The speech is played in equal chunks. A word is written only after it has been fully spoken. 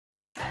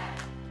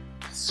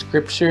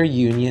Scripture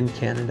Union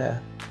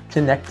Canada,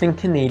 connecting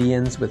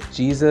Canadians with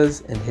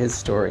Jesus and His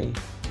story.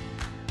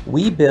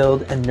 We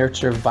build and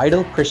nurture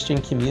vital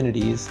Christian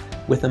communities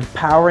with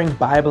empowering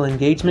Bible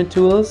engagement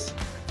tools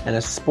and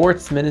a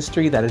sports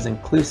ministry that is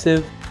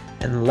inclusive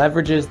and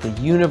leverages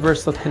the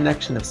universal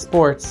connection of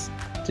sports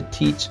to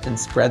teach and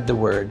spread the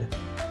word.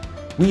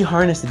 We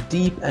harness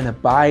deep and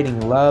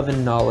abiding love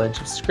and knowledge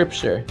of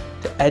Scripture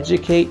to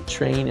educate,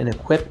 train, and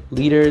equip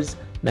leaders,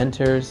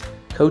 mentors,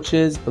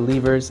 coaches,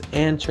 believers,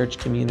 and church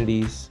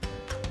communities.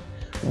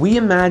 We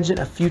imagine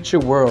a future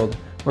world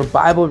where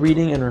Bible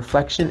reading and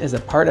reflection is a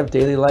part of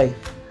daily life,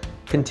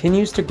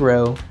 continues to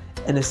grow,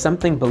 and is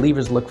something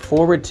believers look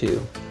forward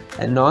to,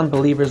 and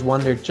non-believers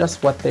wonder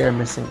just what they are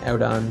missing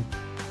out on.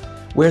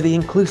 Where the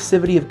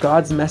inclusivity of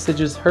God's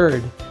message is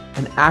heard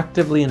and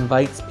actively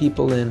invites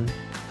people in.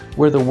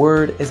 Where the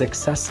Word is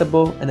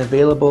accessible and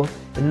available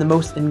in the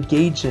most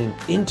engaging,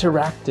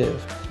 interactive,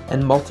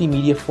 and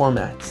multimedia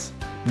formats,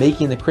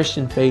 making the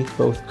Christian faith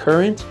both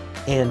current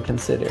and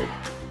considered.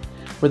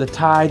 Where the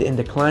tide in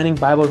declining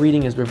Bible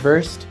reading is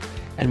reversed,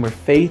 and where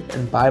faith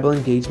and Bible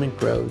engagement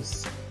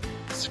grows.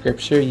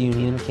 Scripture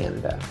Union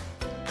Canada.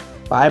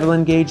 Bible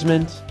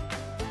engagement,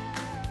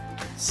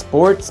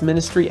 sports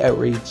ministry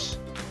outreach,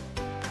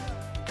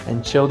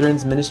 and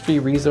children's ministry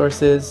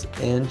resources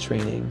and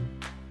training.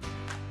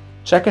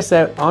 Check us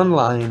out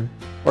online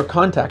or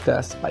contact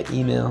us by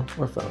email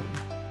or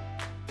phone.